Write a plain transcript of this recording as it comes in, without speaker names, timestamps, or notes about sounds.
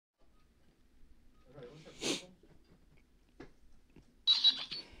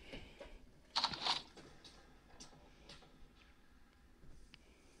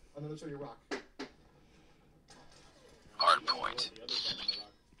other side of your rock. Hard point. The other side of my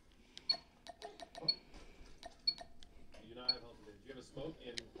rock. You do not have health advantage. You have a smoke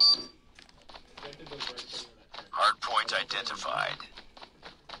and objective goes right for you in that turn. Hard point identified.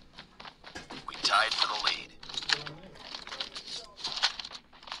 We tied for the lead.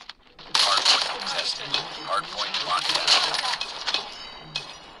 Hard point contested. Hard point locked down.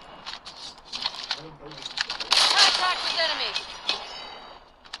 Contact with enemy.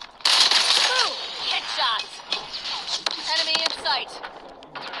 Boom! Headshot. Enemy in sight.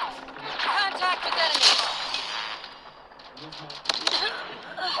 Contact with enemy.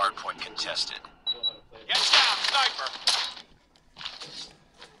 Hard point contested. Get down, sniper!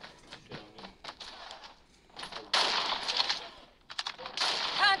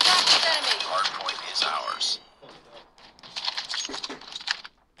 Contact with enemy. Hard point is ours.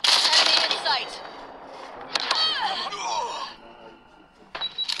 Enemy in sight.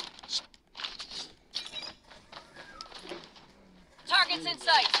 Targets in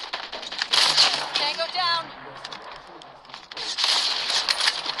sight. Tango down.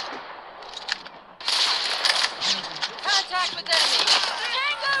 Contact with enemy.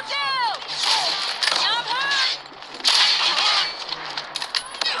 Tango down. I'm hurt.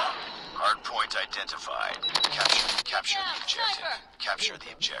 Hard point identified. Capture the objective. Sniper. Capture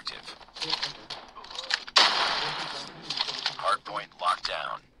the objective. Hard point locked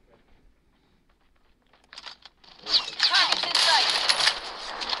down. Targets in sight.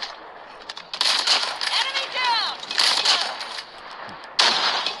 Enemy down.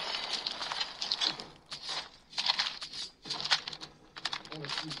 Oh,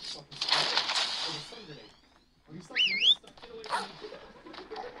 it's you fucking stupid. Oh, the stun grenade. Oh, you stuck me. Get away from me.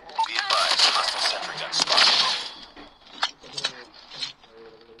 Be advised, hostile sentry gun spotted.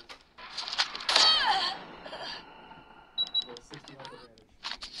 Well, 60 health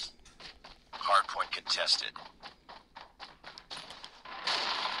advantage. Hard point contested.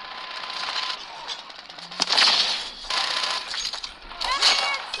 Enemy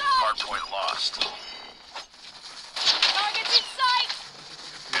in sight. Hard point lost. Targets in sight.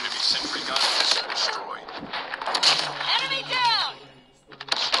 Enemy sentry gun has been destroyed. Enemy down.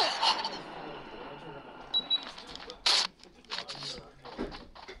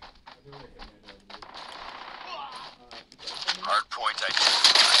 Hard point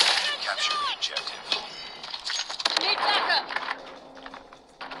identified. Capture the objective. Need backup.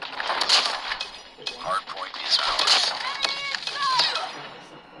 Hard point is ours.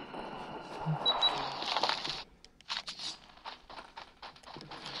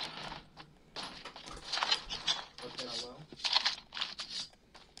 Okay, now well.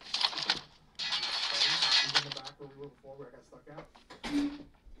 He's in the back where we were before, where I got stuck out.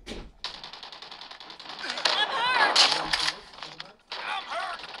 I'm hurt. I'm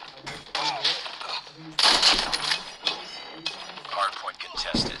hurt! Hard point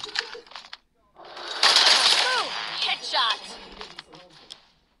contested. Boom! Headshot.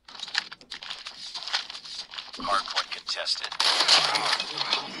 Hard point contested.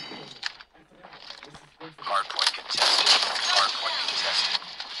 Hard point contested. Hard point contested.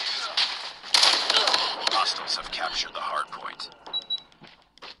 Hostiles have captured the hard point.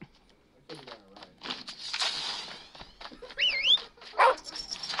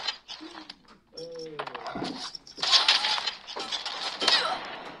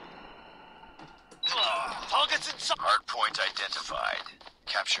 Targets inside! Hard point identified.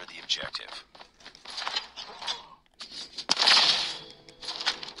 Capture the objective.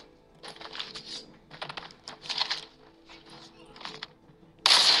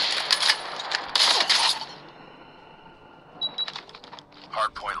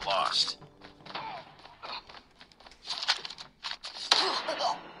 Hard point lost.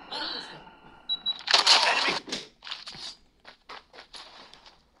 Enemy!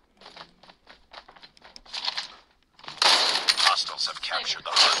 Hostiles have captured the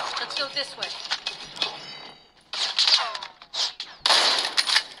hard Let's point. go this way.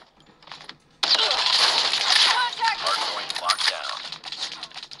 Contact. Hard point locked down.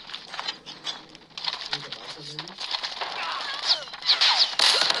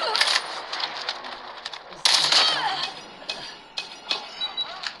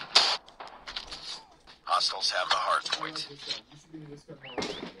 Hostiles have the hard point. You should be in this cut more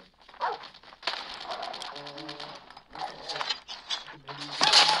often.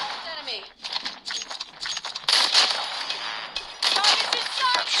 Enemy. Targets in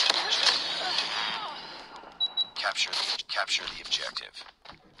sight. Capture the objective.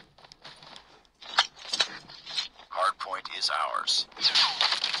 Hard point is ours.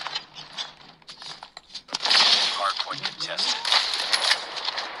 Hard point contested.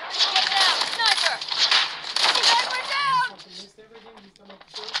 Sniper! Sniper down! Fucking missed everything. He's come up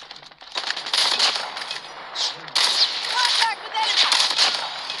the short. Contact with enemy!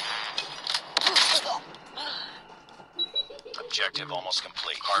 Objective almost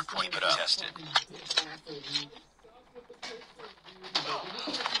complete. Hardpoint contested.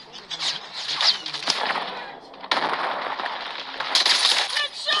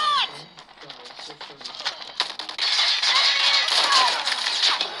 Headshot!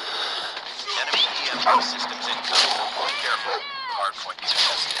 Enemy EMP systems incoming. Careful. Hardpoint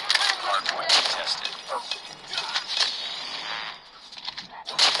contested. Hardpoint contested.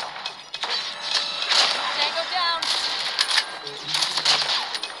 Tango down!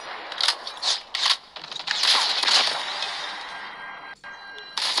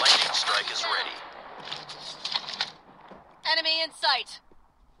 Lightning strike is ready. Enemy in sight!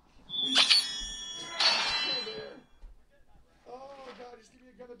 Oh god, just give me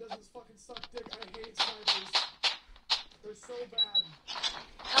a gun that doesn't fucking suck dick. I hate snipers. They're so bad.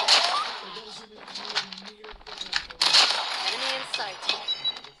 Enemy in sight.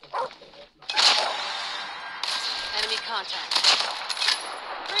 Enemy contact.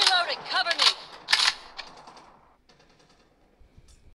 Reloading, cover me!